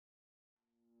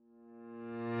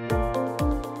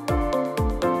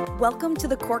Welcome to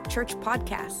the Cork Church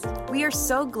Podcast. We are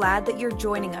so glad that you're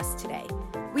joining us today.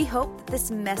 We hope that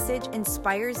this message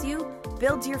inspires you,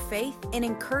 builds your faith, and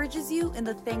encourages you in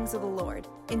the things of the Lord.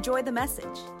 Enjoy the message.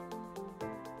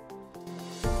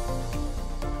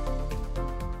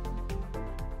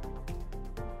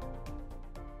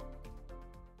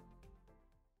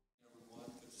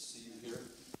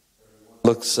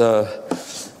 Looks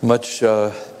much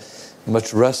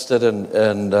rested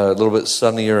and a little bit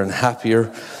sunnier and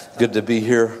happier. Good to be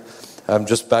here. I'm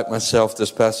just back myself this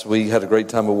past week. Had a great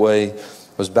time away.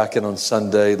 Was back in on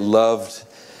Sunday. Loved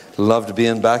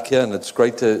being back in. It's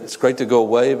great to go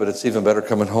away, but it's even better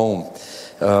coming home.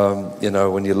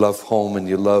 When you love home and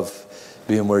you love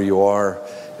being where you are.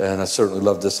 And I certainly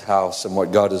love this house and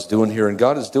what God is doing here. And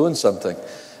God is doing something.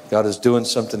 God is doing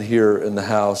something here in the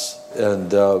house,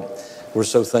 and we're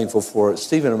so thankful for it.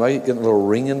 Stephen, am I getting a little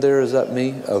ring in there? Is that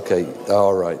me? Okay,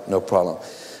 all right, no problem.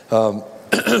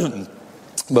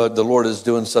 But the Lord is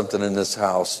doing something in this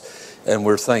house, and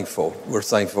we're thankful. We're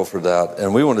thankful for that.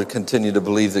 And we want to continue to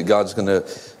believe that God's going to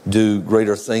do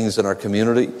greater things in our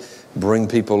community, bring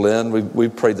people in. We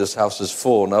pray this house is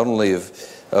full, not only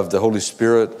of the Holy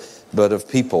Spirit, but of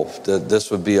people, that this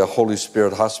would be a Holy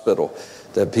Spirit hospital,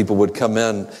 that people would come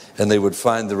in and they would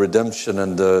find the redemption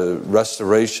and the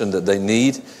restoration that they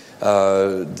need,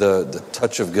 the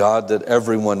touch of God that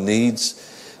everyone needs,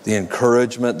 the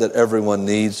encouragement that everyone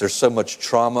needs. There's so much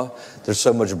trauma. There's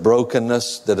so much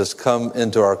brokenness that has come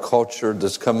into our culture,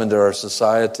 that's come into our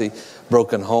society,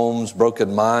 broken homes,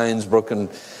 broken minds, broken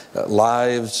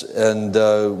lives. And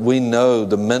we know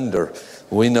the mender.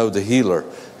 We know the healer.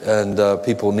 And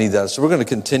people need that. So we're going to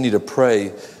continue to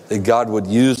pray that God would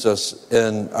use us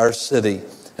in our city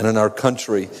and in our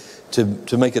country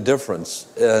to make a difference.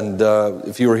 And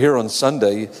if you were here on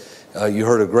Sunday, you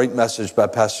heard a great message by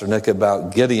Pastor Nick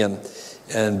about Gideon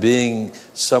and being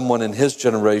someone in his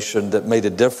generation that made a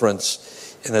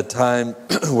difference in a time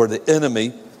where the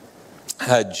enemy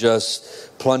had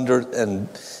just plundered and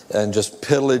just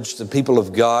pillaged the people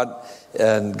of God.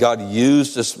 And God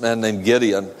used this man named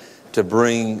Gideon to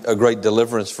bring a great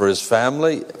deliverance for his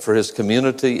family, for his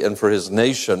community, and for his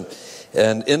nation.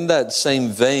 And in that same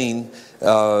vein,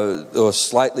 a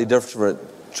slightly different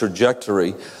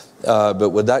trajectory, but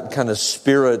with that kind of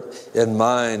spirit in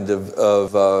mind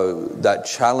of that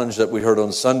challenge that we heard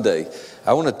on Sunday,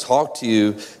 I want to talk to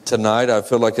you tonight. I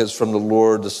feel like it's from the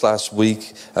Lord. This last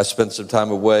week, I spent some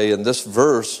time away, and this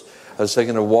verse, I was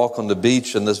taking a walk on the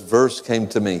beach, and this verse came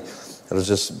to me. I was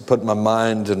just putting my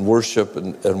mind in worship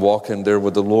and walking there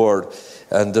with the Lord.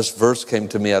 And this verse came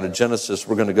to me out of Genesis.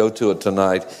 We're going to go to it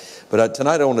tonight. But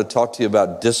tonight I want to talk to you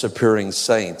about disappearing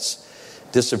saints.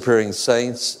 Disappearing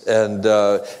saints. And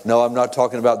no, I'm not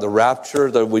talking about the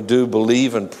rapture, that we do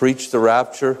believe and preach the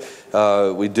rapture.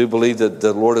 We do believe that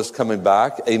the Lord is coming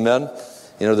back. Amen.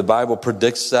 You know, the Bible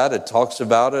predicts that. It talks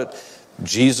about it.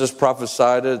 Jesus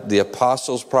prophesied it. The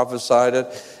apostles prophesied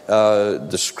it.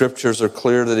 The scriptures are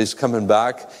clear that he's coming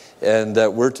back, and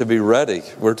that we're to be ready.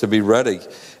 We're to be ready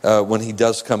when he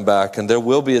does come back. And there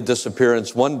will be a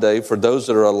disappearance one day for those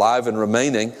that are alive and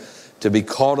remaining to be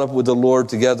caught up with the Lord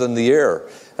together in the air.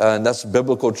 And that's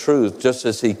biblical truth. Just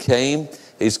as he came,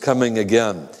 he's coming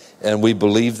again. And we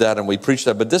believe that and we preach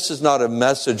that. But this is not a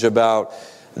message about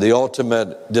the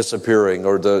ultimate disappearing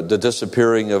or the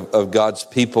disappearing of God's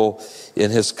people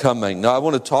in his coming. Now, I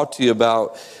want to talk to you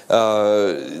about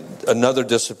another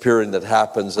disappearing that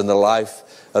happens in the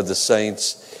life of the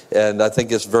saints. And I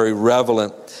think it's very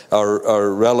relevant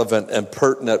and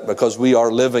pertinent because we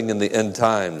are living in the end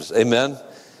times. Amen?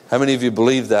 How many of you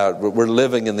believe that? We're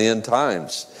living in the end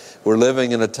times. We're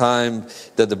living in a time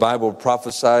that the Bible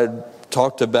prophesied,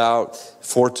 talked about,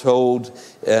 foretold,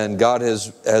 and God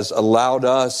has allowed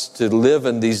us to live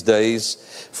in these days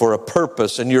for a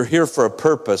purpose. And you're here for a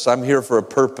purpose. I'm here for a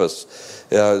purpose.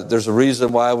 There's a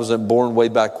reason why I wasn't born way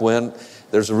back when.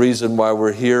 There's a reason why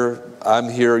we're here. I'm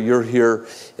here, you're here.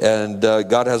 And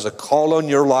God has a call on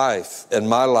your life and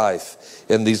my life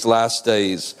in these last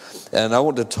days. And I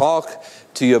want to talk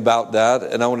to you about that.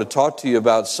 And I want to talk to you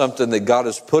about something that God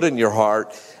has put in your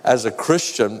heart as a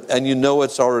Christian, and you know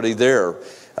it's already there.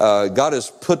 God has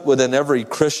put within every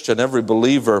Christian, every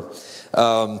believer,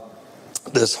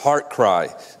 this heart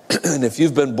cry. And if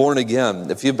you've been born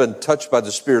again, if you've been touched by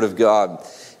the Spirit of God,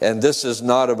 and this is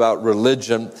not about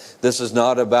religion, this is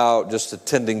not about just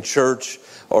attending church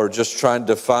or just trying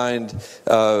to find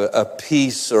a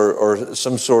peace or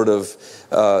some sort of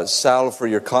salve for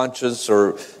your conscience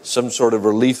or some sort of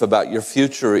relief about your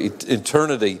future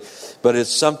eternity, but it's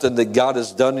something that God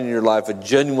has done in your life, a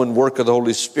genuine work of the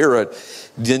Holy Spirit,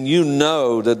 then you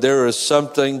know that there is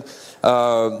something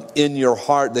in your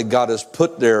heart that God has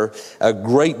put there, a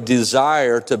great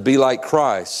desire to be like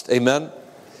Christ. Amen?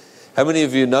 How many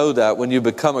of you know that when you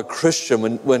become a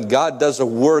Christian, when God does a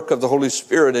work of the Holy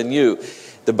Spirit in you,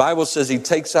 the Bible says He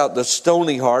takes out the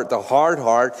stony heart, the hard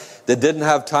heart that didn't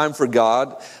have time for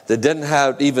God, that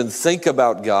didn't even think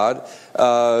about God,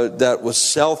 that was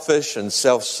selfish and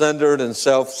self-centered and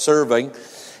self-serving.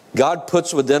 God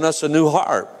puts within us a new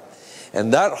heart.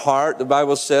 And that heart, the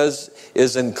Bible says,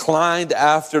 is inclined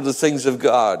after the things of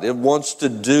God. It wants to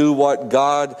do what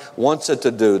God wants it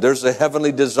to do. There's a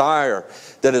heavenly desire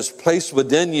that is placed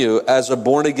within you as a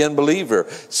born-again believer.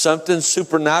 Something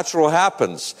supernatural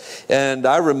happens. And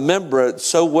I remember it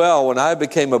so well when I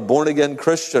became a born-again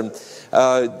Christian.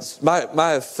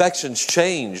 My affections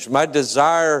changed. My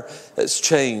desire has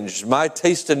changed. My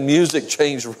taste in music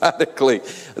changed radically.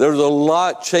 There was a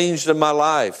lot changed in my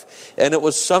life. And it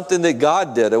was something that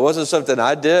God did. It wasn't something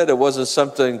I did. It wasn't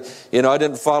something, I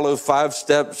didn't follow 5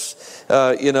 steps,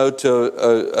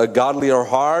 to a godlier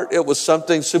heart. It was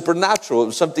something supernatural. It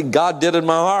was something God did in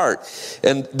my heart.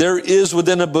 And there is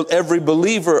within every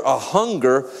believer a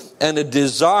hunger and a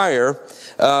desire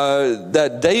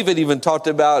that David even talked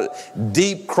about,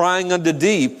 deep crying unto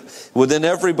deep within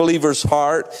every believer's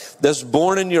heart, that's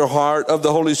born in your heart of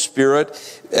the Holy Spirit.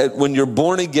 When you're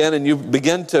born again and you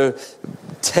begin to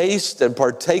taste and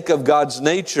partake of God's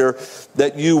nature,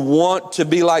 that you want to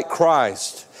be like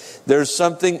Christ. There's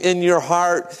something in your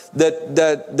heart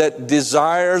that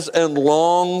desires and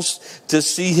longs to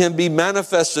see Him be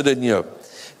manifested in you,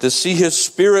 to see His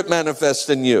Spirit manifest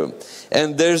in you.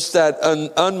 And there's that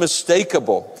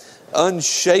unmistakable,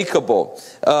 unshakable,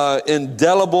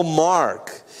 indelible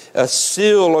mark, a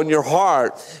seal on your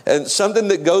heart, and something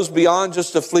that goes beyond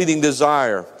just a fleeting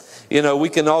desire. We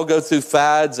can all go through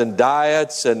fads and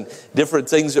diets and different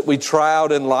things that we try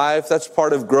out in life. That's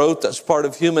part of growth. That's part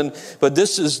of human. But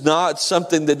this is not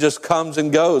something that just comes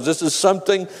and goes. This is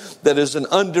something that is an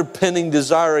underpinning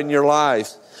desire in your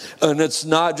life. And it's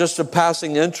not just a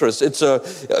passing interest. It's a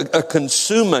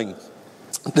consuming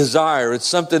desire. It's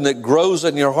something that grows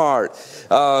in your heart,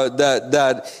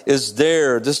 that is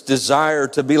there, this desire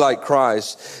to be like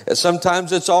Christ. And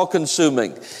sometimes it's all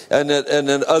consuming. And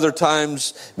then other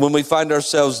times when we find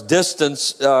ourselves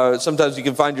distanced, sometimes you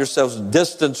can find yourselves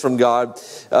distanced from God.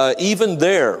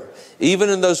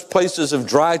 Even in those places of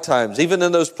dry times, even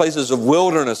in those places of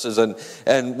wildernesses, and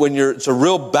when it's a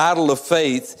real battle of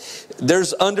faith,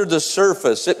 there's under the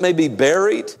surface, it may be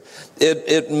buried,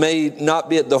 it may not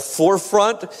be at the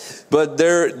forefront, but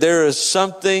there is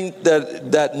something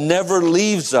that never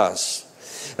leaves us.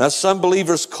 Now, some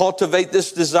believers cultivate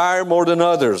this desire more than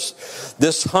others,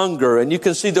 this hunger, and you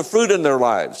can see the fruit in their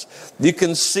lives. You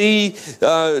can see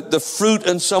the fruit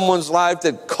in someone's life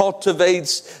that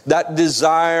cultivates that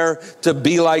desire to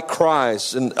be like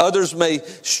Christ. And others may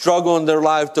struggle in their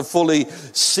life to fully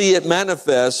see it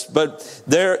manifest, but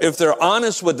if they're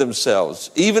honest with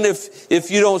themselves, even if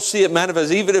you don't see it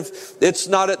manifest, even if it's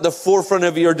not at the forefront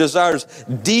of your desires,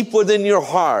 deep within your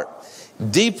heart,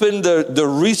 deep in the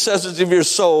recesses of your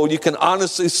soul, you can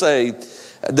honestly say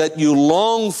that you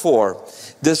long for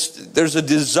this. There's a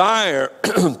desire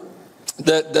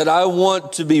that I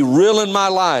want to be real in my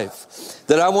life,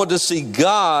 that I want to see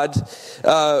God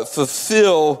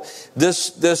fulfill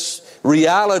this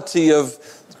reality of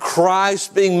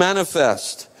Christ being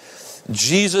manifest,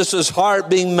 Jesus' heart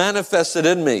being manifested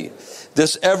in me.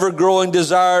 This ever-growing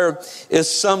desire is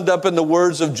summed up in the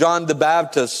words of John the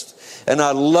Baptist. And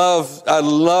I love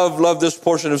this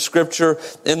portion of Scripture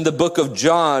in the book of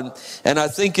John. And I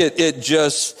think it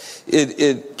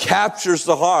captures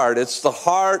the heart. It's the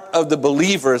heart of the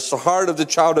believer. It's the heart of the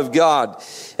child of God.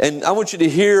 And I want you to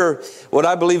hear what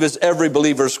I believe is every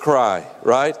believer's cry,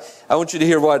 right? I want you to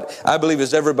hear what I believe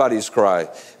is everybody's cry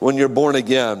when you're born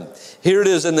again. Here it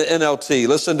is in the NLT.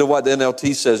 Listen to what the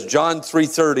NLT says. John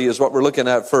 3:30 is what we're looking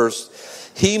at first.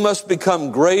 He must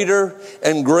become greater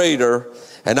and greater,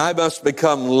 and I must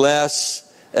become less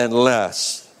and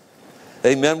less.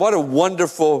 Amen. What a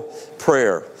wonderful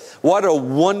prayer. What a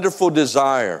wonderful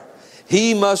desire.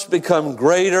 He must become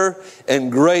greater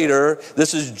and greater.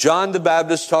 This is John the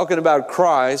Baptist talking about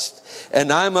Christ.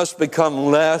 And I must become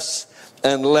less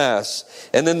and less.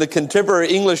 And in the contemporary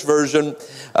English version,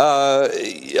 that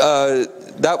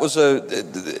was the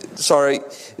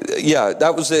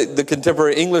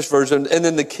contemporary English version. And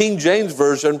in the King James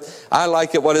version, I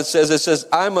like it what it says. It says,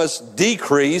 I must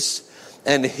decrease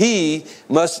and He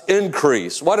must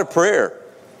increase. What a prayer.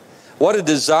 What a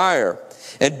desire.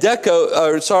 And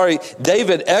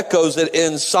David echoes it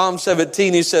in Psalm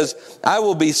 17. He says, I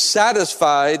will be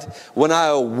satisfied when I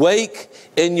awake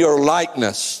in your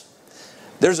likeness.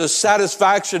 There's a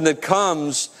satisfaction that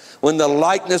comes when the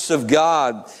likeness of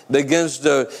God begins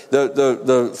to,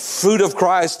 the fruit of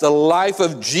Christ, the life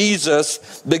of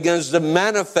Jesus begins to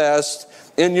manifest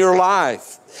in your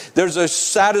life. There's a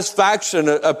satisfaction,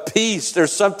 a peace.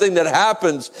 There's something that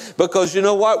happens because you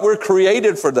know what? We're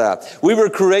created for that. We were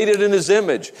created in His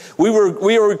image. We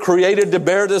were created to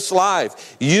bear this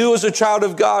life. You as a child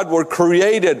of God were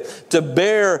created to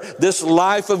bear this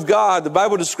life of God. The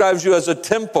Bible describes you as a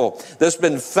temple that's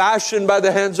been fashioned by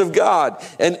the hands of God.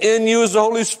 And in you is the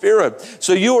Holy Spirit.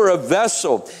 So you are a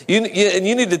vessel. And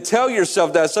you need to tell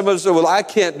yourself that. Some of us say, well, I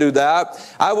can't do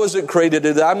that. I wasn't created to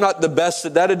do that. I'm not the best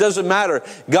at that. It doesn't matter.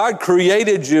 God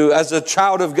created you as a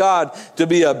child of God to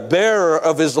be a bearer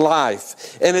of His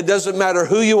life. And it doesn't matter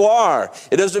who you are.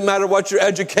 It doesn't matter what your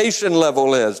education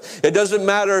level is. It doesn't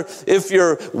matter if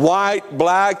you're white,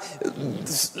 black,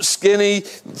 skinny,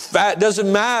 fat. It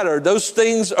doesn't matter. Those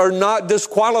things are not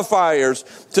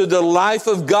disqualifiers to the life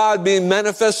of God being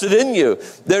manifested in you.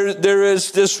 There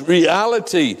is this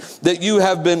reality that you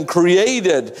have been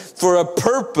created for a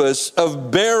purpose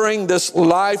of bearing this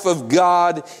life of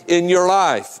God in your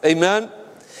life. Amen?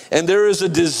 And there is a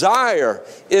desire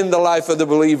in the life of the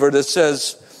believer that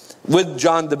says, with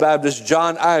John the Baptist,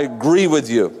 John, I agree with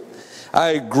you.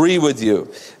 I agree with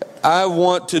you. I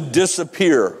want to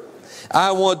disappear.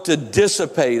 I want to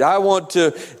dissipate. I want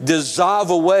to dissolve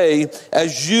away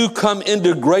as you come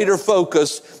into greater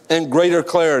focus and greater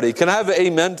clarity. Can I have an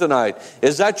amen tonight?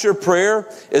 Is that your prayer?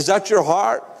 Is that your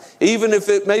heart? Even if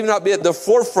it may not be at the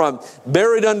forefront,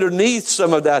 buried underneath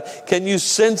some of that, can you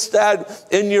sense that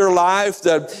in your life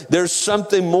that there's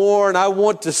something more? And I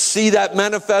want to see that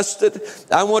manifested.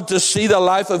 I want to see the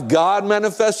life of God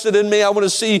manifested in me. I want to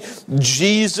see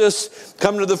Jesus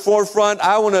come to the forefront.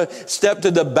 I want to step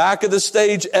to the back of the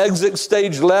stage, exit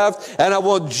stage left, and I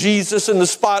want Jesus in the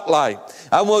spotlight.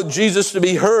 I want Jesus to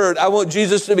be heard. I want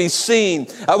Jesus to be seen.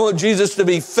 I want Jesus to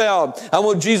be felt. I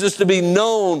want Jesus to be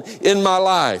known in my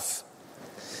life.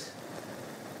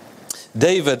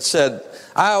 David said,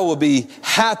 I will be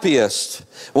happiest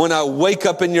when I wake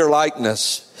up in your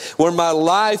likeness, where my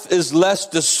life is less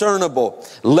discernible,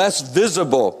 less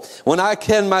visible, when I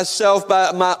can myself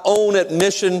by my own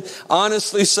admission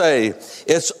honestly say,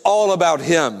 it's all about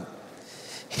Him.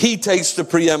 He takes the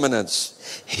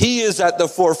preeminence. He is at the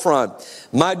forefront.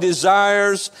 My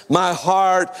desires, my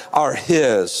heart are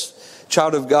His.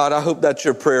 Child of God, I hope that's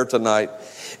your prayer tonight.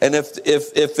 And if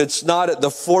it's not at the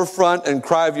forefront and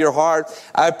cry of your heart,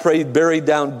 I pray buried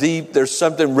down deep, there's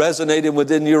something resonating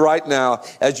within you right now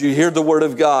as you hear the word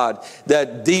of God.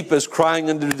 That deep is crying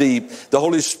into deep. The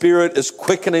Holy Spirit is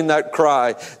quickening that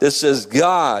cry that says,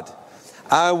 God,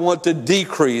 I want to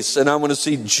decrease and I want to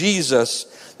see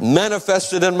Jesus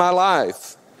manifested in my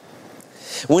life.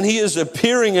 When He is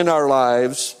appearing in our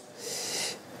lives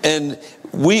and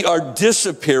we are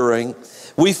disappearing,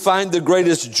 we find the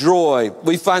greatest joy.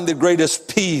 We find the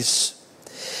greatest peace.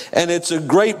 And it's a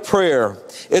great prayer.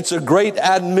 It's a great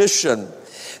admission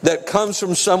that comes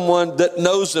from someone that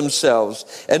knows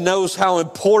themselves and knows how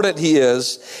important He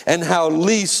is and how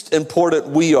least important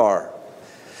we are.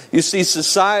 You see,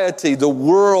 society, the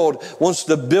world wants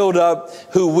to build up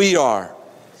who we are.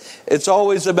 It's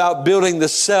always about building the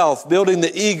self, building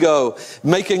the ego,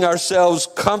 making ourselves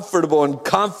comfortable and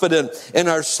confident in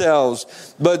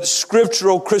ourselves. But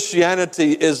scriptural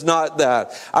Christianity is not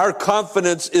that. Our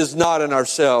confidence is not in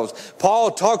ourselves.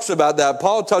 Paul talks about that.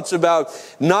 Paul talks about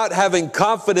not having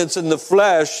confidence in the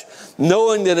flesh,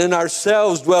 knowing that in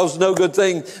ourselves dwells no good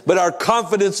thing, but our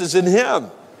confidence is in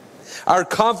Him. Our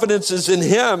confidence is in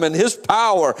Him and His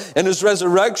power and His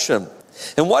resurrection.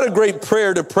 And what a great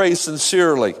prayer to pray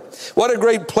sincerely. What a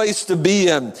great place to be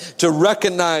in, to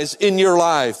recognize in your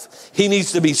life, He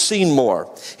needs to be seen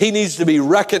more. He needs to be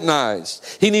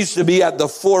recognized. He needs to be at the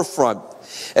forefront.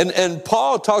 And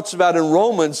Paul talks about in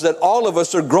Romans that all of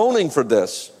us are groaning for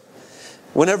this.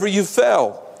 Whenever you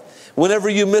fail, whenever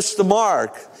you miss the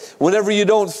mark, whenever you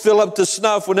don't fill up to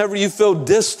snuff, whenever you feel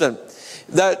distant,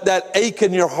 that ache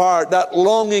in your heart, that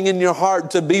longing in your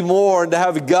heart to be more and to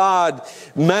have God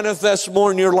manifest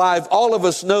more in your life. All of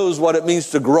us knows what it means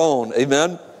to groan.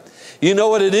 Amen. You know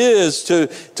what it is to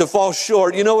fall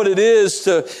short. You know what it is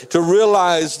to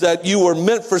realize that you were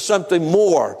meant for something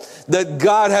more, that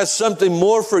God has something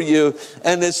more for you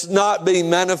and it's not being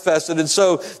manifested. And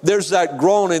so there's that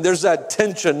groaning, there's that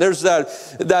tension, there's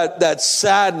that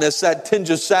sadness, that tinge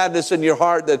of sadness in your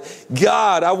heart that,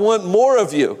 God, I want more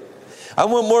of you. I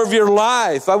want more of your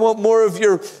life. I want more of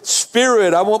your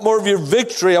spirit. I want more of your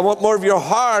victory. I want more of your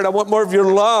heart. I want more of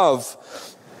your love.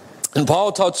 And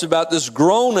Paul talks about this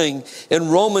groaning in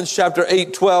Romans chapter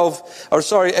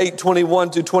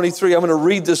 8:21 to 23. I'm going to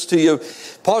read this to you.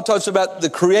 Paul talks about the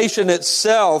creation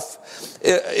itself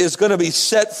is going to be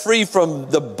set free from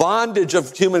the bondage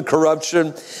of human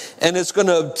corruption, and it's going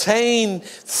to obtain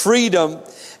freedom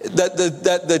that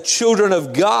the children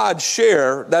of God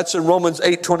share. That's in Romans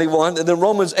 8:21. And then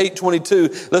Romans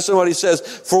 8:22, listen to what he says.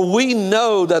 For we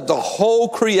know that the whole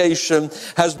creation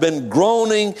has been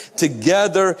groaning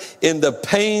together in the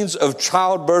pains of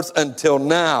childbirth until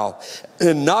now.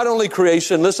 And not only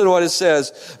creation, listen to what it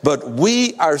says, but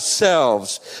we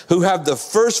ourselves who have the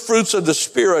first fruits of the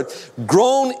Spirit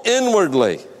groan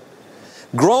inwardly.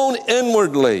 Groan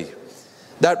inwardly.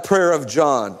 That prayer of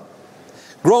John.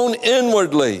 Groan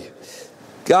inwardly,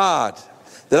 God,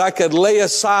 that I could lay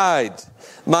aside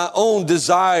my own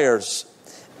desires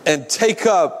and take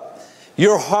up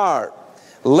your heart,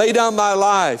 lay down my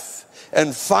life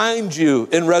and find you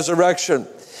in resurrection.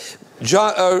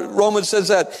 Romans says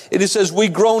that, and he says, we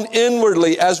groan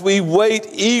inwardly as we wait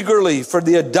eagerly for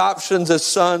the adoptions as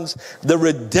sons, the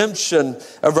redemption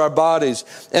of our bodies.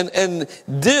 And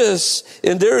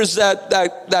there is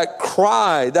that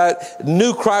cry, that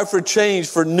new cry for change,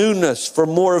 for newness, for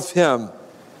more of Him.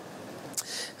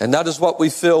 And that is what we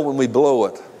feel when we blow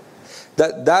it.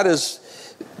 That is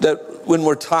when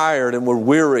we're tired and we're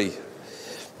weary,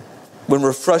 when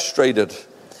we're frustrated,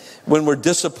 when we're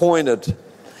disappointed.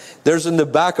 There's in the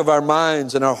back of our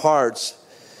minds and our hearts,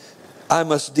 I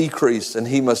must decrease and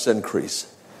He must increase.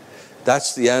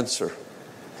 That's the answer.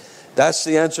 That's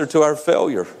the answer to our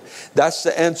failure. That's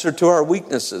the answer to our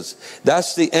weaknesses.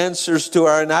 That's the answers to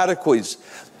our inadequacies.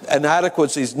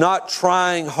 Not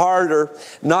trying harder,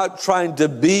 not trying to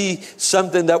be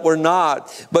something that we're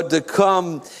not, but to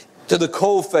come to the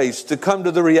cold face, to come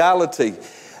to the reality.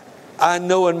 I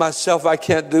know in myself I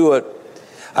can't do it.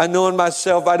 I know in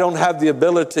myself I don't have the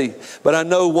ability, but I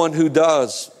know one who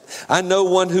does. I know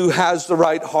one who has the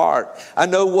right heart. I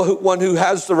know one who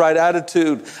has the right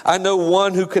attitude. I know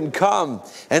one who can come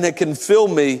and it can fill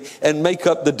me and make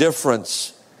up the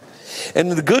difference.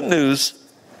 And the good news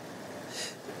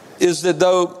is that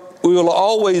though we will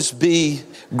always be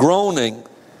groaning,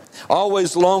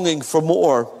 always longing for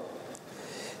more,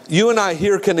 you and I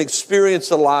here can experience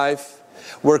a life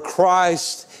where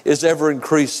Christ is ever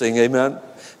increasing. Amen.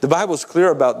 The Bible's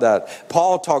clear about that.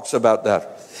 Paul talks about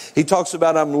that. He talks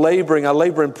about, I labor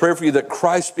in prayer for you that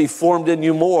Christ be formed in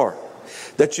you more.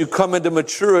 That you come into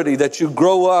maturity, that you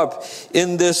grow up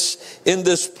in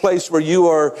this place where you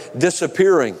are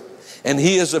disappearing. And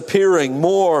He is appearing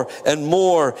more and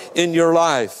more in your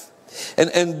life.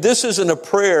 And this isn't a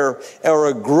prayer or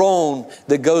a groan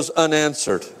that goes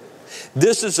unanswered.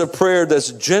 This is a prayer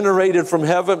that's generated from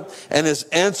heaven and is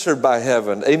answered by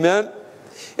heaven. Amen?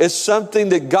 It's something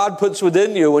that God puts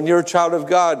within you when you're a child of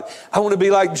God. I want to be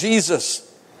like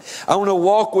Jesus. I want to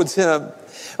walk with Him.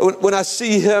 When I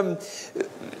see Him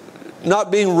not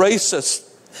being racist,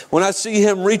 when I see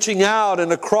Him reaching out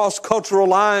and across cultural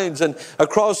lines and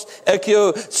across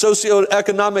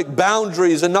socioeconomic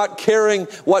boundaries and not caring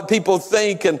what people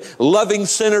think and loving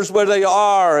sinners where they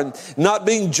are and not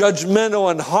being judgmental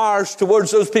and harsh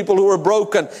towards those people who are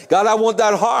broken. God, I want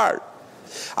that heart.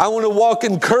 I want to walk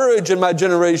in courage in my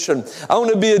generation. I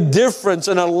want to be a difference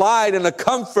and a light and a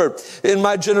comfort in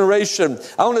my generation.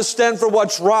 I want to stand for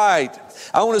what's right.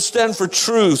 I want to stand for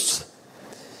truth.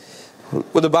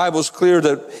 Well, the Bible's clear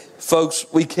that, folks,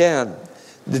 we can.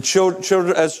 The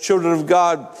children, as children of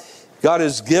God, God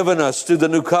has given us through the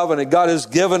new covenant. God has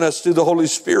given us through the Holy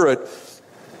Spirit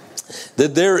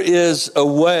that there is a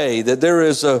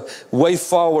way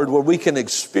forward where we can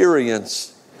experience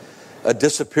a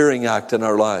disappearing act in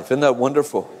our life. Isn't that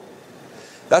wonderful?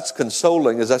 That's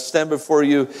consoling. As I stand before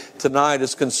you tonight,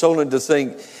 it's consoling to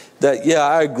think that,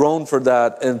 I groan for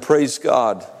that, and praise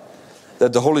God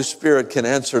that the Holy Spirit can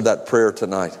answer that prayer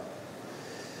tonight.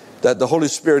 That the Holy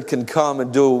Spirit can come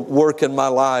and do work in my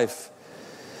life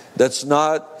that's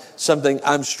not something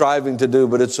I'm striving to do,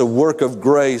 but it's a work of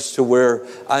grace to where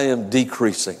I am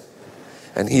decreasing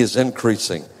and He is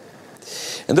increasing.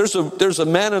 And there's a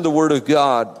man in the Word of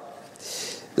God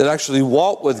that actually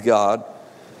walked with God,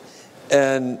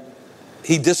 and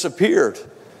he disappeared.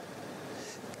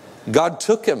 God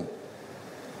took him.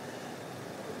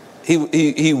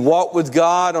 He walked with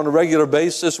God on a regular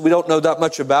basis. We don't know that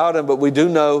much about him, but we do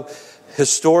know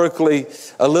historically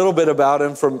a little bit about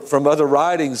him from other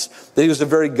writings, that he was a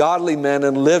very godly man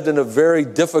and lived in a very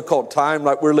difficult time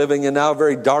like we're living in now, a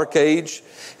very dark age.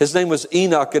 His name was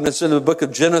Enoch, and it's in the book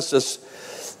of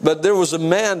Genesis. But there was a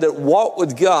man that walked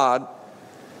with God,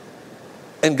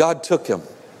 and God took him.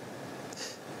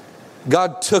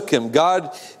 God took him.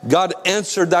 God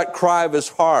answered that cry of his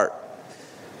heart.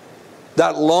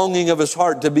 That longing of his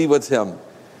heart to be with him.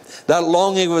 That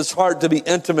longing of his heart to be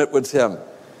intimate with him.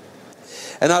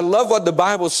 And I love what the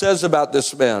Bible says about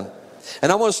this man.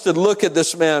 And I want us to look at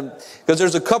this man because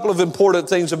there's a couple of important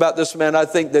things about this man I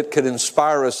think that could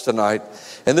inspire us tonight.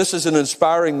 And this is an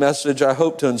inspiring message. I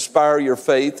hope to inspire your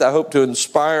faith. I hope to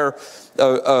inspire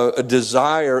a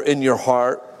desire in your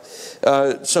heart.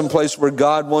 Someplace where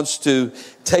God wants to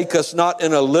take us, not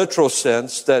in a literal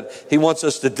sense that he wants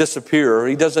us to disappear.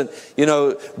 He doesn't,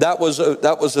 that was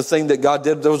the thing that God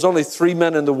did. There was only 3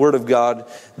 men in the Word of God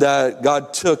that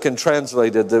God took and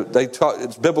translated.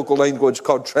 It's biblical language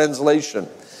called translation,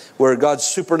 where God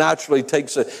supernaturally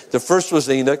takes it. The first was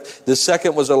Enoch, the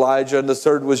second was Elijah, and the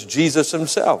third was Jesus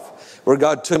himself, where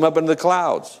God took him up into the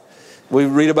clouds. We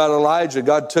read about Elijah.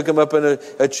 God took him up in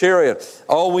a chariot.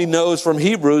 All we know is from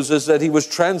Hebrews is that he was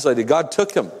translated. God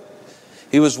took him.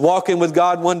 He was walking with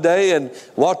God one day and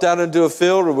walked out into a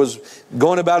field and was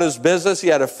going about his business. He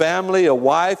had a family, a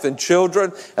wife, and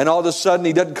children. And all of a sudden,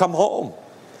 he didn't come home.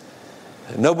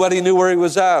 Nobody knew where he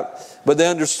was at. But they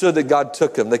understood that God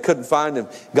took him. They couldn't find him.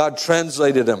 God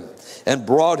translated him and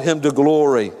brought him to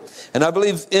glory. And I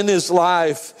believe in his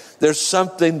life, there's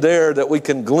something there that we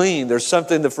can glean. There's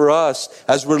something that for us,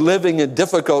 as we're living in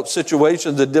difficult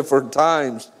situations at different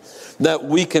times, that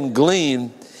we can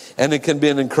glean, and it can be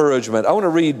an encouragement. I want to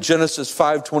read Genesis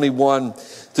 5:21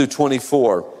 through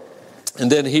 24.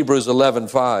 And then Hebrews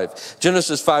 11:5.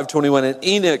 Genesis 5:21. And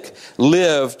Enoch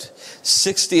lived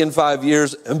 65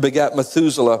 years and begat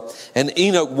Methuselah. And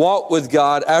Enoch walked with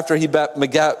God after he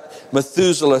begat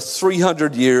Methuselah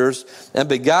 300 years and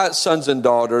begat sons and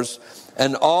daughters.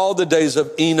 And all the days of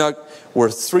Enoch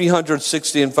were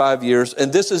 365 years.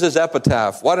 And this is his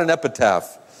epitaph. What an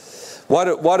epitaph.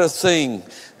 What a thing.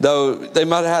 Though they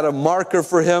might have had a marker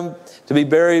for him to be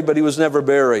buried, but he was never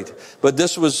buried. But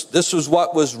this was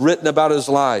what was written about his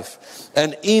life.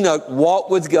 And Enoch walked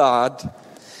with God,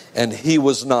 and he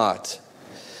was not,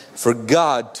 for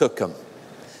God took him.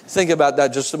 Think about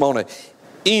that just a moment.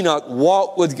 Enoch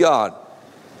walked with God,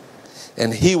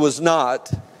 and he was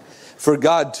not, for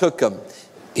God took him.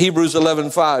 Hebrews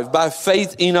 11:5. By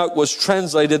faith Enoch was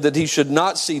translated that he should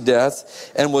not see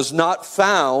death, and was not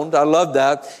found. I love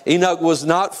that. Enoch was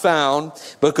not found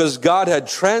because God had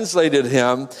translated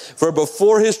him. For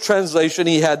before his translation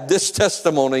he had this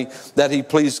testimony that he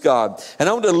pleased God. And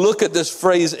I want to look at this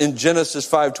phrase in Genesis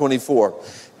 5:24.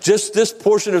 Just this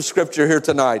portion of scripture here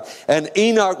tonight. And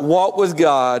Enoch walked with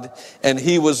God, and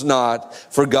he was not,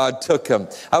 for God took him.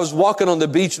 I was walking on the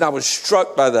beach and I was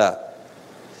struck by that.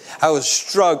 I was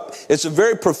struck. It's a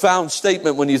very profound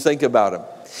statement when you think about him.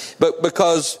 But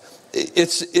because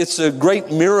it's a great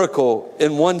miracle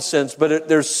in one sense, but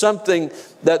there's something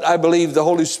that I believe the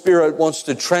Holy Spirit wants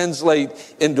to translate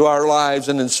into our lives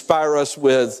and inspire us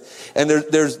with. And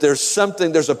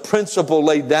there's a principle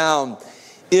laid down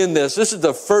in this. This is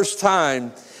the first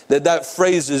time that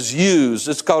phrase is used.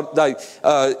 It's called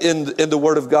in the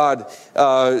Word of God.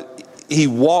 He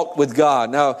walked with God.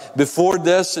 Now, before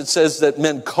this, it says that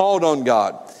men called on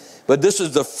God. But this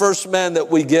is the first man that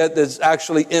we get that's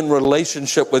actually in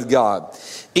relationship with God.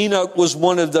 Enoch was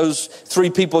one of those 3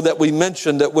 people that we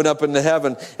mentioned that went up into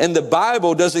heaven. And the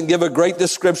Bible doesn't give a great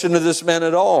description of this man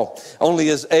at all. Only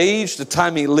his age, the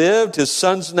time he lived, his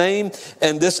son's name,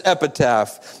 and this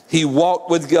epitaph. He walked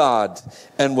with God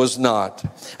and was not.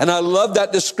 And I love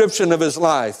that description of his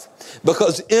life.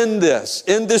 Because in this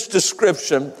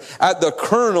description, at the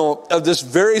kernel of this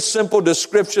very simple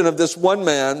description of this one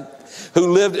man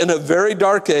who lived in a very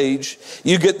dark age,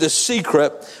 you get the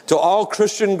secret to all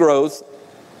Christian growth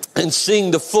and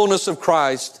seeing the fullness of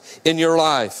Christ in your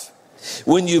life.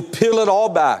 When you peel it all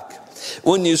back,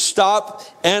 when you stop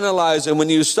analyzing, when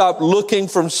you stop looking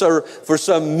for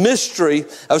some mystery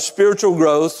of spiritual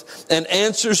growth and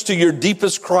answers to your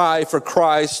deepest cry for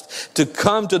Christ to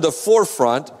come to the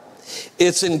forefront,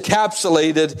 it's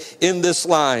encapsulated in this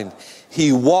line.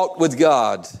 He walked with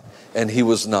God and he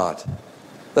was not.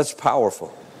 That's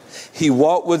powerful. He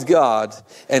walked with God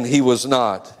and he was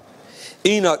not.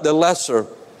 Enoch the lesser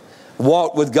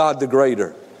walked with God the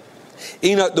greater.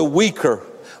 Enoch the weaker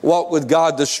walked with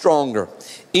God the stronger.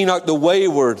 Enoch the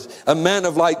wayward, a man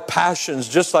of like passions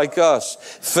just like us,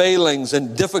 failings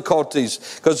and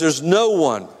difficulties, because there's no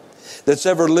one that's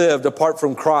ever lived apart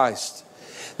from Christ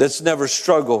that's never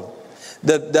struggled,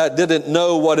 that didn't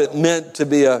know what it meant to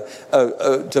be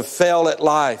to fail at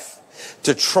life,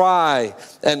 to try.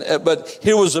 But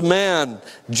here was a man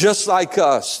just like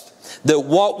us that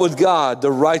walked with God,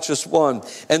 the righteous one.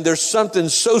 And there's something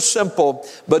so simple,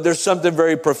 but there's something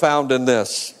very profound in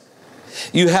this.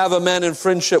 You have a man in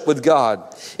friendship with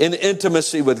God, in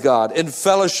intimacy with God, in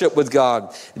fellowship with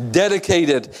God,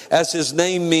 dedicated, as his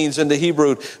name means in the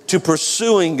Hebrew, to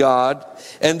pursuing God.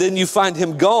 And then you find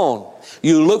him gone.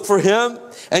 You look for him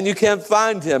and you can't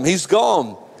find him. He's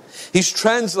gone. He's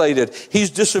translated. He's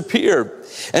disappeared.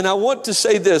 And I want to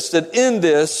say this, that in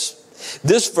this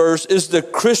verse is the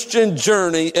Christian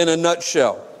journey in a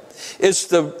nutshell. It's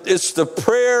the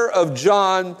prayer of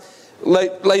John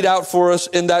laid out for us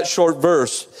in that short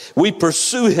verse. We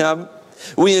pursue him.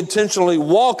 We intentionally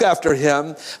walk after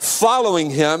him, following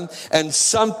him, and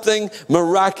something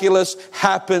miraculous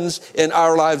happens in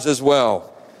our lives as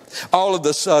well. All of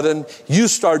a sudden, you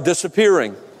start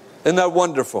disappearing. Isn't that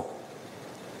wonderful?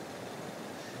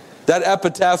 That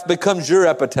epitaph becomes your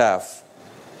epitaph.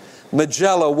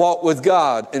 Magella walked with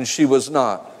God, and she was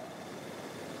not.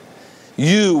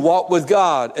 You walked with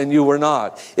God, and you were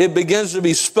not. It begins to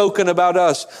be spoken about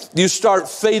us. You start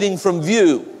fading from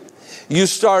view. You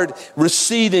start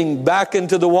receding back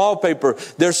into the wallpaper.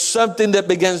 There's something that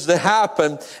begins to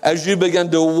happen as you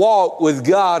begin to walk with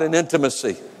God in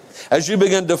intimacy. As you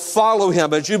begin to follow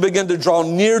him, as you begin to draw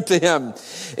near to him.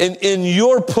 In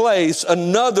your place,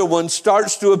 another one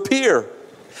starts to appear.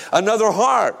 Another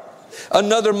heart,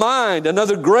 another mind,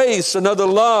 another grace, another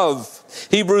love.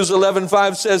 Hebrews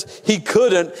 11:5 says he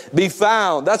couldn't be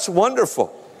found. That's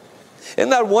wonderful.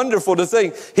 Isn't that wonderful to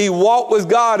think? He walked with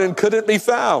God and couldn't be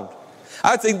found.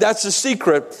 I think that's the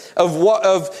secret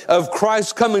of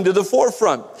Christ coming to the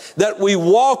forefront. That we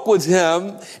walk with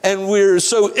him and we're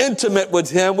so intimate with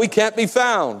him, we can't be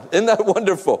found. Isn't that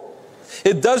wonderful?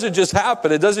 It doesn't just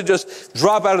happen. It doesn't just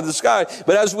drop out of the sky.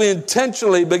 But as we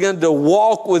intentionally begin to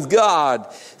walk with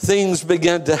God, things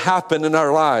begin to happen in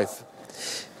our life.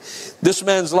 This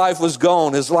man's life was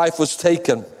gone. His life was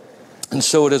taken. And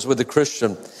so it is with the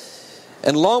Christian.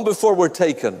 And long before we're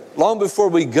taken, long before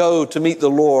we go to meet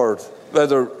the Lord,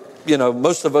 whether,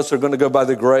 most of us are going to go by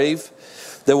the grave.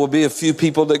 There will be a few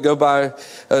people that go by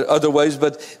other ways,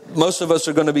 but most of us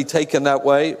are going to be taken that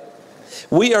way.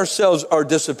 We ourselves are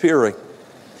disappearing.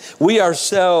 We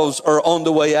ourselves are on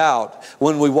the way out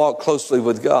when we walk closely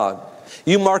with God.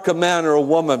 You mark a man or a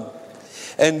woman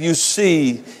and you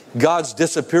see God's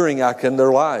disappearing act in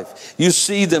their life. You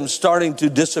see them starting to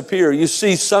disappear. You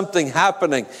see something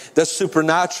happening that's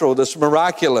supernatural, that's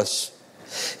miraculous.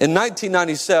 In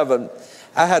 1997,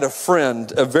 I had a friend,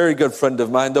 a very good friend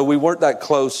of mine, though we weren't that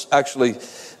close actually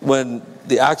when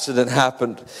the accident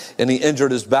happened and he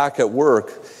injured his back at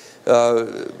work.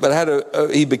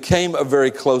 But he became a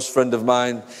very close friend of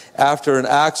mine after an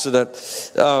accident.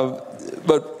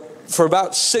 But for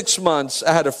about 6 months,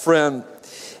 I had a friend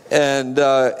and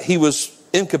he was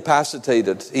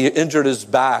incapacitated. He injured his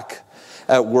back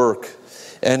at work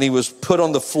and he was put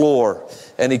on the floor.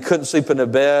 And he couldn't sleep in a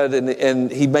bed,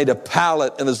 and he made a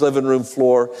pallet in his living room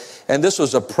floor. And this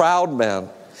was a proud man.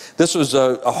 This was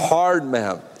a hard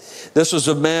man. This was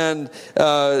a man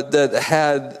that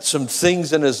had some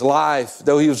things in his life,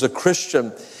 though he was a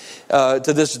Christian. To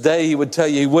this day, he would tell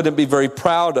you he wouldn't be very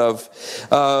proud of.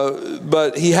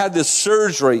 But he had this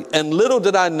surgery, and little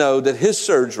did I know that his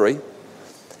surgery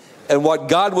and what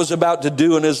God was about to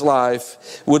do in his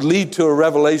life would lead to a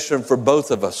revelation for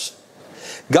both of us.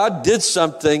 God did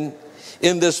something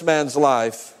in this man's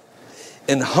life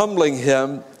in humbling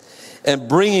him and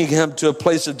bringing him to a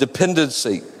place of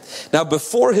dependency. Now,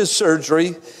 before his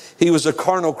surgery, he was a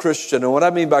carnal Christian. And what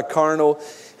I mean by carnal,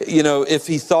 if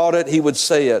he thought it, he would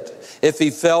say it. If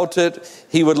he felt it,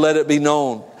 he would let it be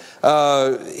known.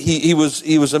 He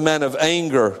was a man of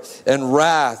anger and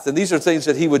wrath. And these are things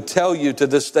that he would tell you to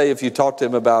this day if you talk to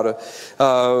him about it.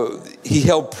 He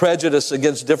held prejudice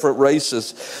against different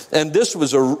races. And this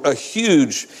was a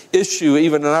huge issue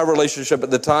even in our relationship at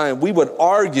the time. We would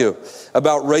argue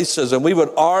about racism. We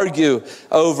would argue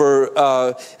over,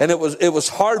 and it was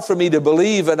hard for me to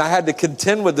believe, and I had to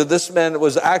contend with that this man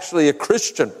was actually a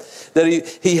Christian, that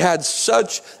he had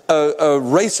such a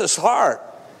racist heart.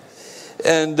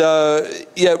 And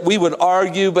yet we would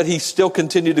argue, but he still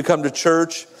continued to come to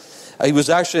church. He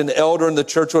was actually an elder in the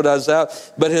church when I was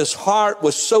out. But his heart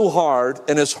was so hard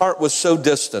and his heart was so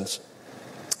distant.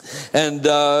 And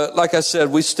like I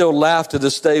said, we still laugh to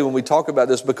this day when we talk about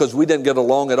this because we didn't get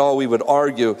along at all. We would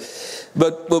argue.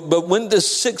 But when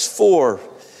this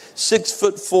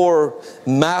 6'4"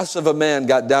 mass of a man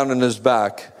got down on his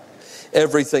back,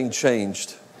 everything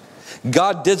changed.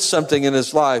 God did something in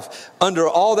his life. Under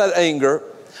all that anger,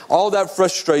 all that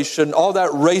frustration, all that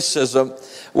racism,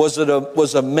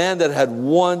 was a man that had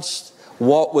once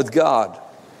walked with God.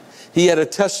 He had a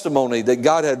testimony that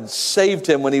God had saved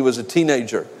him when he was a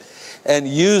teenager. and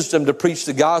used him to preach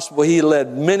the gospel. He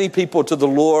led many people to the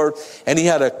Lord, and he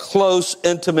had a close,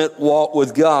 intimate walk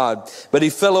with God. But he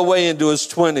fell away into his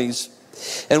 20s.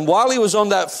 And while he was on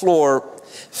that floor,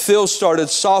 Phil started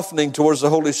softening towards the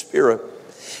Holy Spirit.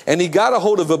 And he got a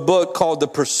hold of a book called The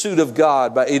Pursuit of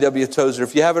God by A.W. Tozer.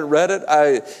 If you haven't read it,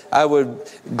 I would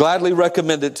gladly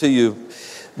recommend it to you.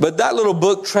 But that little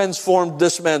book transformed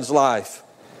this man's life.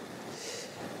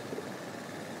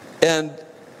 And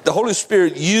the Holy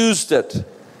Spirit used it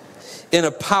in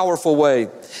a powerful way.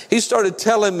 He started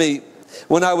telling me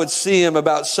when I would see him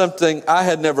about something I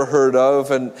had never heard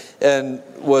of and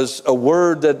was a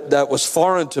word that was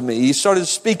foreign to me. He started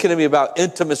speaking to me about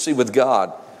intimacy with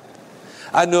God.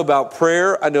 I knew about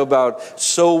prayer. I knew about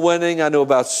soul winning. I knew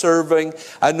about serving.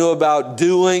 I knew about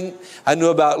doing. I knew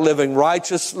about living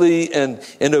righteously and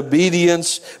in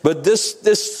obedience. But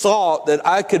this thought that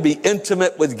I could be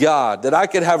intimate with God, that I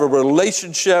could have a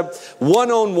relationship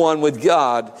one-on-one with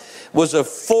God, was a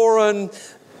foreign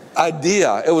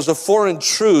idea. It was a foreign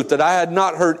truth that I had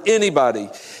not heard anybody,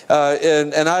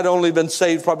 and I'd only been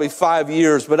saved probably 5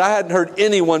 years, but I hadn't heard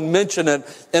anyone mention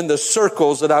it in the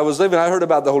circles that I was living. I heard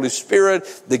about the Holy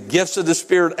Spirit, the gifts of the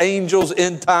Spirit, angels,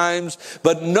 end times,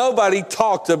 but nobody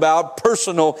talked about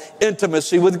personal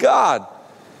intimacy with God.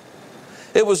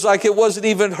 It was like it wasn't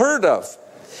even heard of.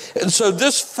 And so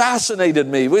this fascinated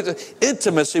me with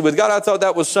intimacy with God. I thought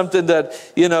that was something that,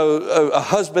 a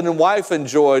husband and wife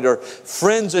enjoyed or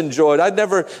friends enjoyed. I'd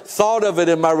never thought of it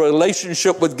in my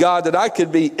relationship with God, that I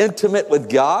could be intimate with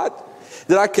God,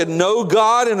 that I could know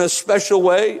God in a special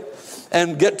way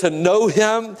and get to know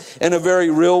Him in a very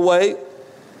real way.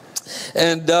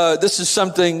 And this is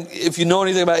something, if you know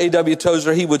anything about A.W.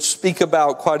 Tozer, he would speak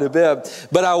about quite a bit.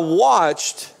 But I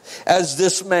watched as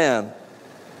this man,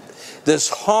 this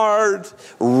hard,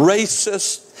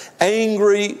 racist,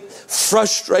 angry,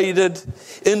 frustrated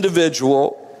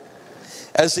individual,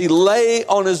 as he lay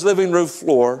on his living room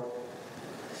floor,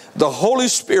 the Holy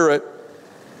Spirit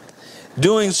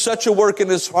doing such a work in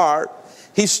his heart,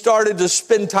 he started to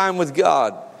spend time with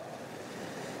God.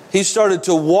 He started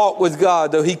to walk with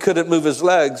God, though he couldn't move his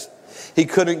legs. He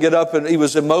couldn't get up, and he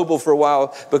was immobile for a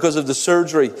while because of the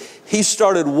surgery. He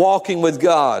started walking with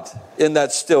God in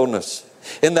that stillness,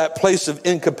 in that place of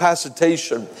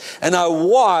incapacitation. And I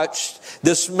watched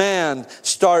this man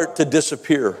start to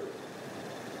disappear.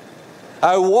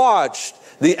 I watched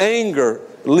the anger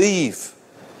leave.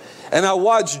 And I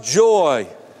watched joy.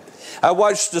 I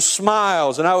watched the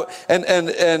smiles,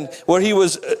 and where he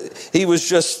was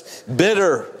just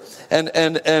bitter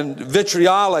and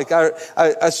vitriolic.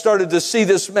 I started to see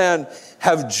this man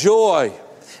have joy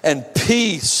and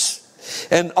peace.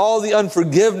 And all the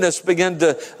unforgiveness began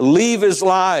to leave his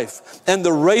life. And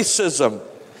the racism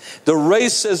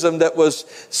that was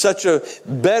such a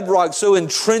bedrock, so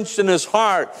entrenched in his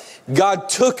heart, God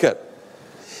took it.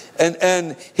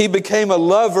 And he became a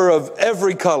lover of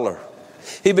every color.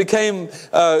 He became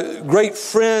great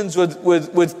friends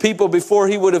with people before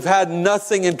he would have had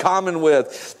nothing in common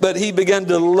with. But he began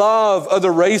to love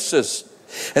other races.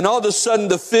 And all of a sudden,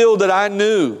 the Phil that I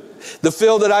knew, the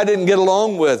Phil that I didn't get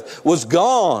along with, was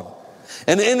gone.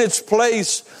 And in its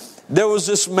place, there was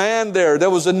this man there. There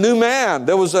was a new man.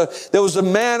 There was a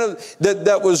man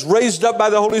that was raised up by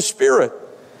the Holy Spirit.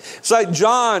 It's like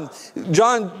John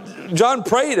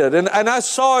prayed it. And I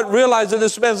saw it, realized in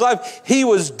this man's life, he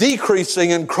was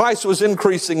decreasing and Christ was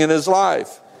increasing in his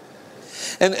life.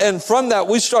 And from that,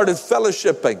 we started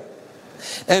fellowshipping.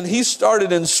 And he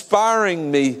started inspiring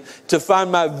me to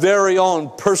find my very own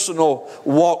personal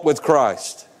walk with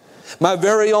Christ. My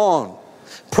very own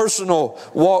personal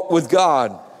walk with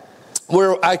God,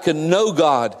 where I can know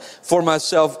God for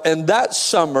myself. And that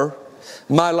summer,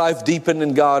 my life deepened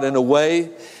in God in a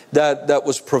way that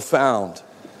was profound.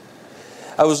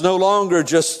 I was no longer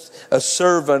just a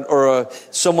servant or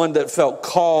someone that felt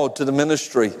called to the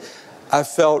ministry. I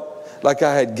felt like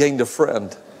I had gained a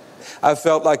friend. I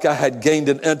felt like I had gained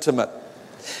an intimate.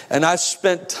 And I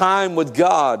spent time with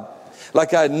God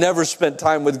like I had never spent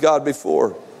time with God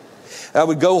before. I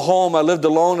would go home. I lived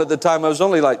alone at the time. I was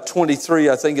only like 23,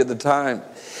 I think, at the time.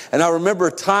 And I remember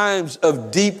times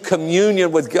of deep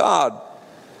communion with God.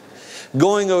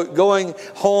 Going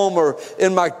home or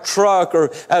in my truck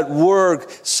or at work,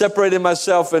 separating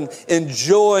myself and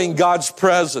enjoying God's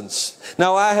presence.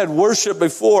 Now, I had worshiped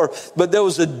before, but there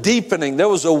was a deepening. There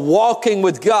was a walking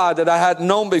with God that I hadn't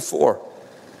known before.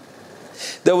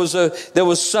 There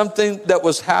was something that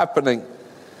was happening.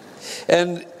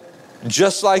 And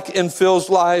just like in Phil's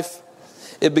life,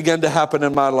 it began to happen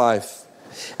in my life.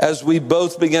 As we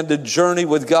both began to journey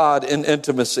with God in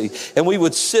intimacy. And we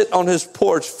would sit on his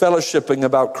porch fellowshipping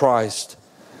about Christ.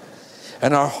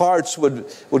 And our hearts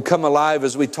would come alive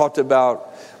as we talked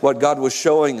about what God was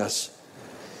showing us.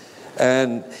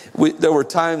 And there were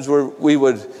times where we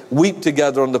would weep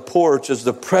together on the porch as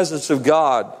the presence of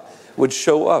God would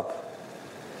show up.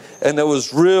 And there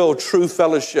was real, true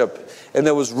fellowship. And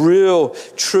there was real,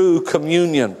 true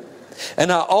communion.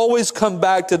 And I always come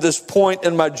back to this point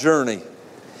in my journey.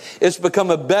 It's become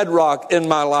a bedrock in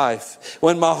my life.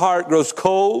 When my heart grows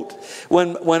cold,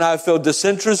 when I feel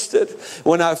disinterested,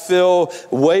 when I feel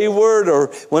wayward, or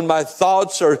when my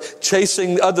thoughts are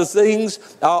chasing other things,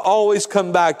 I'll always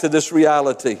come back to this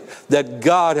reality that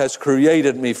God has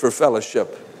created me for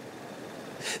fellowship.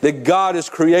 That God has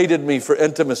created me for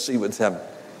intimacy with Him.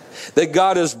 That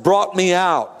God has brought me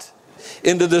out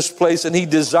into this place and He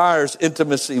desires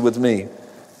intimacy with me.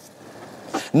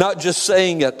 Not just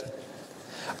saying it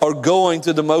or going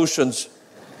through the motions,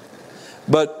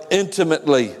 but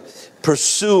intimately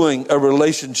pursuing a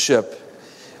relationship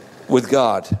with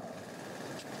God.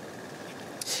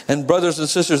 And brothers and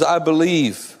sisters, I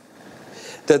believe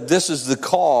that this is the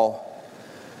call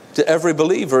to every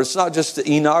believer. It's not just to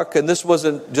Enoch, and this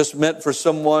wasn't just meant for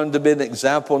someone to be an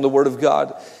example in the Word of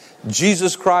God.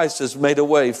 Jesus Christ has made a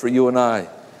way for you and I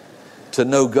to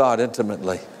know God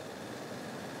intimately.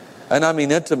 And I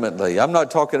mean intimately. I'm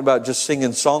not talking about just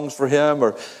singing songs for Him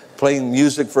or playing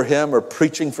music for Him or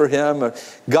preaching for Him.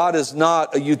 God is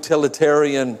not a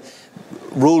utilitarian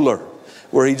ruler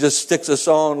where He just sticks us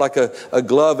on like a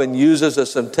glove and uses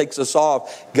us and takes us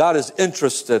off. God is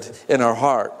interested in our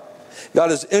heart.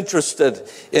 God is interested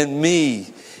in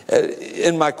me,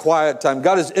 in my quiet time.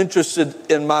 God is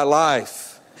interested in my life.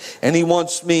 And He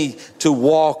wants me to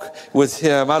walk with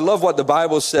Him. I love what the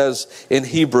Bible says in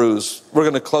Hebrews. We're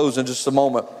going to close in just a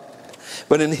moment.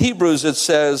 But in Hebrews it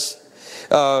says,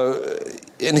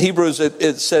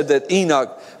 it said that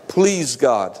Enoch pleased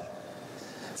God.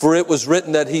 For it was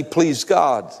written that he pleased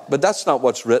God. But that's not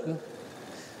what's written.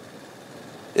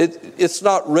 It's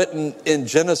not written in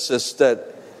Genesis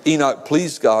that Enoch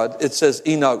pleased God. It says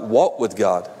Enoch walked with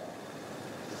God.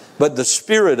 But the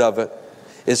spirit of it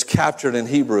is captured in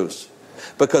Hebrews,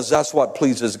 because that's what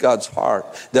pleases God's heart,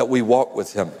 that we walk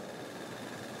with Him,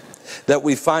 that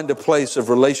we find a place of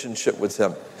relationship with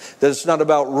Him, that it's not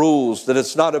about rules, that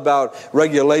it's not about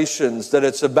regulations, that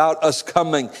it's about us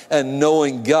coming and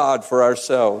knowing God for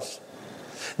ourselves.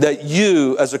 That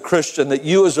you as a Christian, that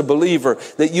you as a believer,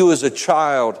 that you as a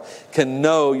child can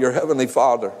know your Heavenly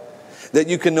Father, that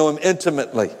you can know Him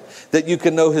intimately, that you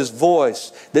can know His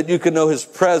voice, that you can know His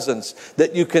presence,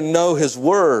 that you can know His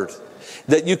Word,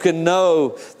 that you can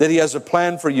know that He has a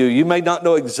plan for you. You may not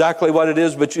know exactly what it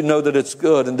is, but you know that it's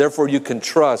good, and therefore you can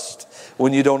trust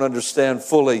when you don't understand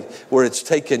fully where it's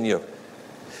taken you.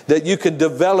 That you can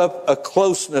develop a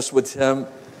closeness with Him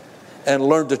and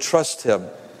learn to trust Him.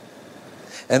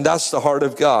 And that's the heart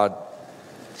of God.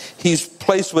 He's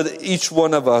placed with each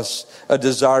one of us a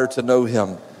desire to know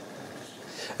Him,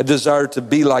 a desire to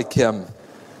be like Him,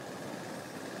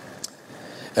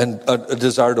 and a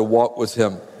desire to walk with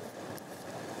Him.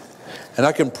 And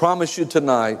I can promise you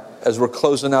tonight, as we're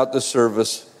closing out this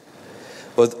service,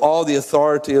 with all the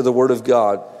authority of the Word of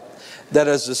God, that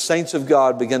as the saints of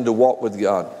God begin to walk with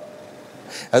God,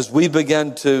 as we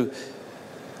begin to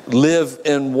live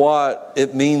in what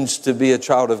it means to be a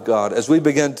child of God, as we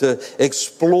begin to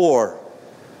explore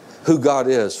who God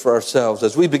is for ourselves,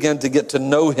 as we begin to get to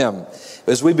know Him,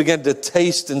 as we begin to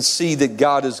taste and see that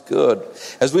God is good,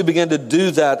 as we begin to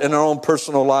do that in our own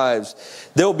personal lives,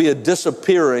 there'll be a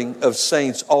disappearing of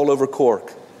saints all over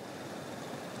Cork.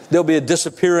 There'll be a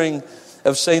disappearing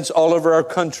of saints all over our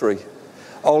country,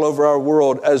 all over our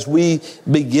world, as we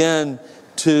begin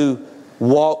to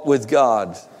walk with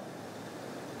God.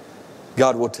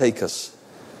 God will take us.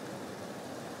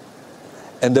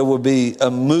 And there will be a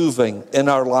moving in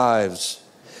our lives.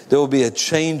 There will be a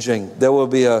changing. There will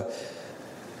be a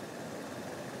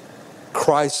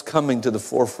Christ coming to the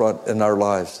forefront in our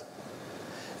lives.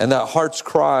 And that heart's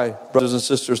cry, brothers and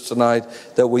sisters, tonight,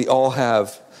 that we all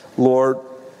have, Lord,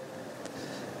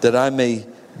 that I may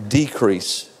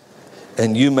decrease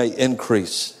and you may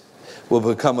increase, will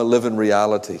become a living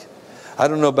reality. I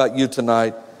don't know about you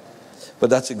tonight, but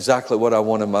that's exactly what I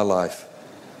want in my life.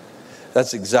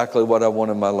 That's exactly what I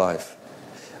want in my life.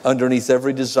 Underneath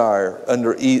every desire,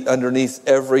 underneath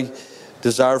every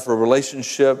desire for a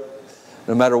relationship,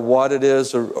 no matter what it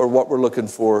is or what we're looking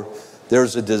for,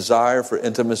 there's a desire for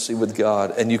intimacy with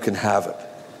God, and you can have it.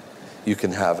 You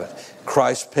can have it.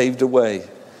 Christ paved a way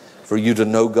for you to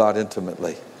know God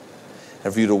intimately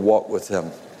and for you to walk with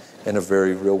Him in a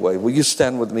very real way. Will you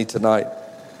stand with me tonight?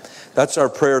 That's our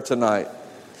prayer tonight.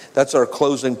 That's our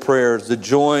closing prayer, to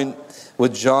join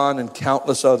with John and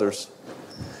countless others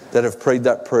that have prayed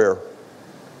that prayer.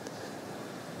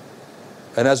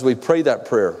 And as we pray that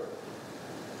prayer,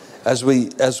 as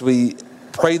we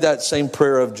pray that same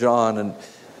prayer of John and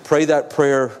pray that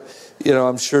prayer,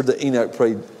 I'm sure that Enoch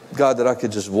prayed, God, that I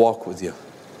could just walk with you.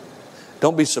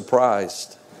 Don't be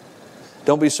surprised.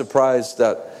 Don't be surprised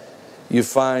that you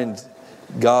find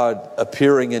God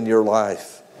appearing in your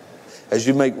life. As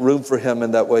you make room for Him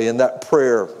in that way, in that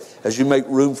prayer, as you make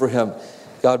room for Him,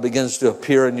 God begins to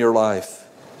appear in your life.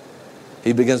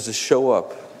 He begins to show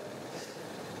up.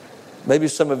 Maybe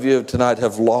some of you tonight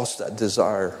have lost that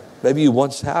desire. Maybe you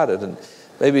once had it, and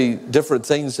maybe different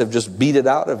things have just beat it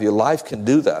out of you. Life can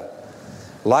do that.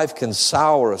 Life can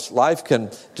sour us. Life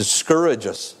can discourage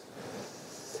us.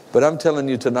 But I'm telling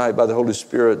you tonight by the Holy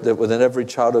Spirit that within every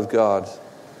child of God,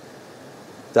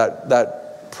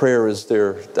 that prayer is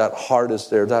there. That heart is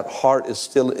there. That heart is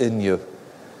still in you.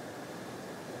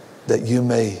 That you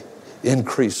may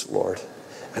increase, Lord,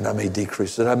 and I may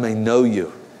decrease. That I may know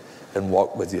you and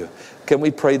walk with you. Can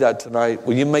we pray that tonight?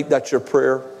 Will you make that your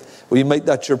prayer? Will you make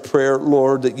that your prayer,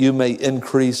 Lord, that you may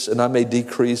increase and I may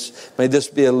decrease? May this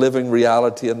be a living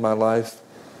reality in my life.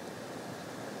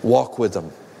 Walk with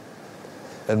Him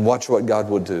and watch what God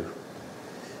will do.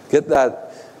 Get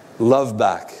that love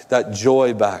back, that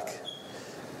joy back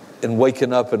in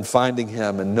waking up and finding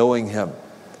Him and knowing Him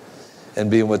and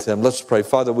being with Him. Let's pray.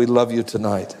 Father, we love you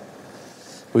tonight.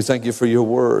 We thank you for your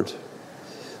word,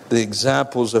 the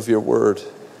examples of your word,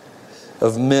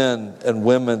 of men and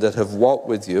women that have walked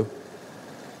with you.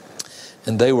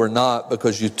 And they were not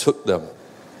because you took them.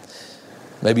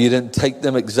 Maybe you didn't take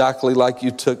them exactly like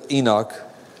you took Enoch,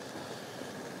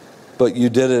 but you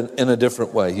did it in a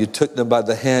different way. You took them by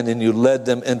the hand and you led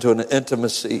them into an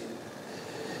intimacy.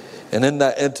 And in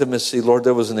that intimacy, Lord,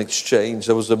 there was an exchange.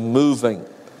 There was a moving.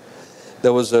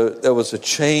 There was a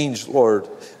change, Lord.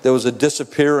 There was a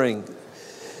disappearing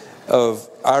of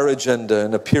our agenda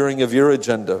and appearing of your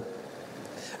agenda.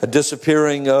 A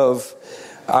disappearing of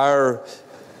our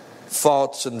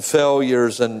faults and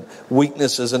failures and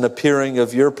weaknesses and appearing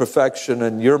of your perfection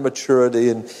and your maturity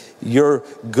and your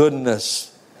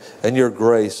goodness and your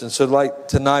grace. And so like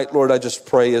tonight, Lord, I just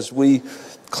pray as we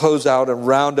close out and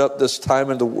round up this time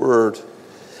in the Word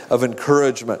of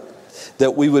encouragement,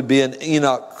 that we would be an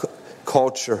Enoch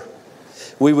culture.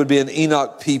 We would be an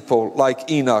Enoch people like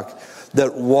Enoch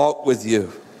that walk with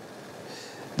you,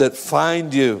 that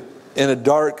find you in a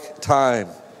dark time.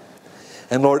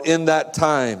 And Lord, in that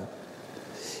time,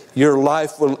 your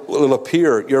life will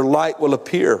appear. Your light will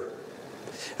appear.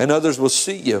 And others will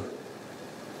see you.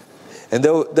 And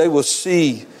they will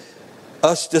see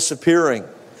us disappearing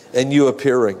and you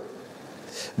appearing.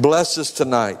 Bless us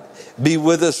tonight. Be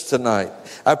with us tonight.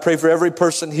 I pray for every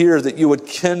person here that you would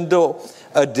kindle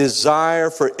a desire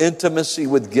for intimacy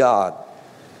with God.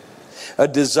 A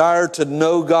desire to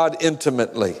know God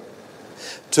intimately.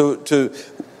 To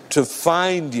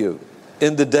find you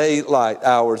in the daylight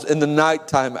hours, in the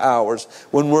nighttime hours,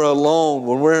 when we're alone,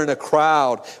 when we're in a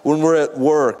crowd, when we're at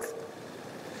work.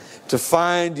 To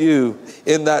find you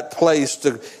in that place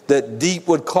that deep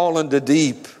would call unto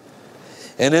deep.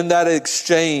 And in that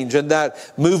exchange and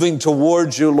that moving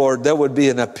towards you, Lord, there would be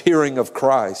an appearing of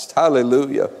Christ.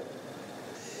 Hallelujah.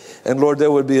 And Lord,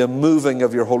 there would be a moving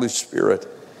of your Holy Spirit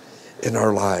in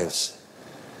our lives.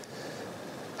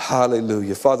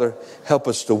 Hallelujah. Father, help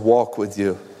us to walk with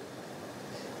you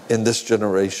in this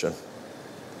generation.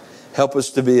 Help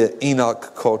us to be an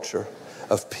Enoch culture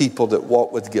of people that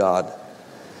walk with God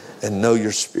and know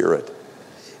your Spirit.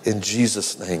 In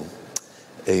Jesus' name,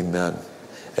 amen.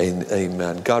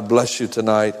 Amen. God bless you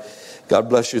tonight. God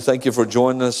bless you. Thank you for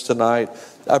joining us tonight.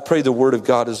 I pray the Word of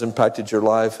God has impacted your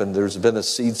life and there's been a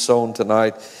seed sown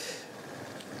tonight.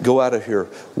 Go out of here.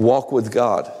 Walk with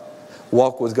God.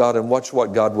 Walk with God and watch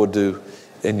what God will do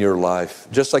in your life.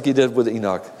 Just like He did with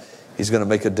Enoch, He's going to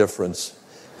make a difference.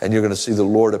 And you're going to see the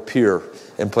Lord appear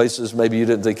in places maybe you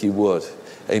didn't think He would.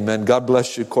 Amen. God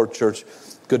bless you, Court Church.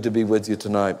 Good to be with you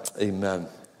tonight. Amen.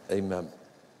 Amen.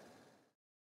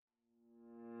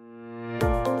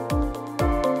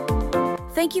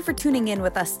 Thank you for tuning in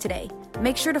with us today.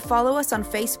 Make sure to follow us on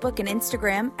Facebook and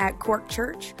Instagram at Cork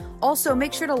Church. Also,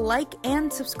 make sure to like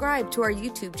and subscribe to our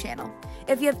YouTube channel.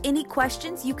 If you have any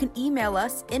questions, you can email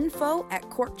us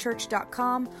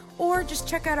info@corkchurch.com or just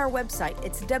check out our website.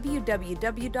 It's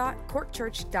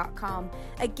www.corkchurch.com.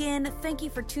 Again, thank you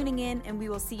for tuning in and we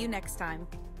will see you next time.